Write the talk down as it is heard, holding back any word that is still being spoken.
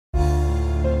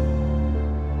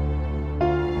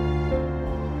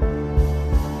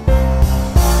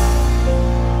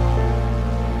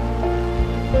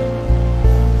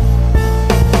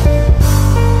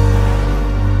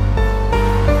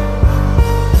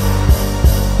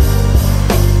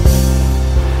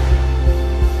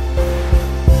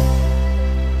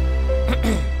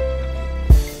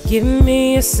Give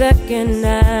me a second,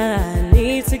 I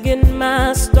need to get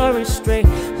my story straight.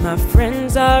 My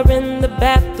friends are in the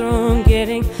bathroom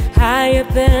getting higher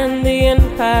than the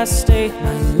Empire State.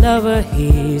 My lover,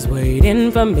 he's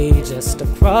waiting for me just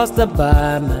across the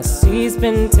bar. My seat's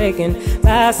been taken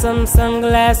by some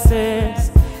sunglasses,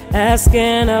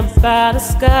 asking about the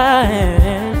sky.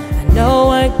 I know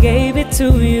I gave it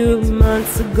to you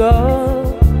months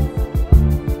ago.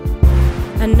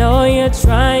 I know you're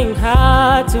trying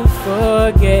hard to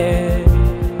forget,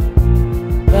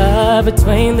 but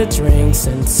between the drinks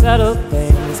and subtle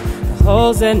things, the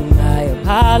holes in my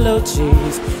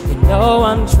apologies, you know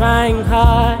I'm trying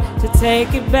hard to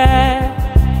take it back.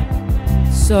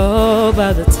 So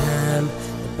by the time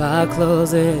the bar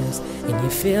closes and you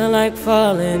feel like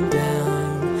falling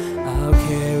down, I'll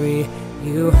carry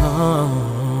you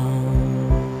home.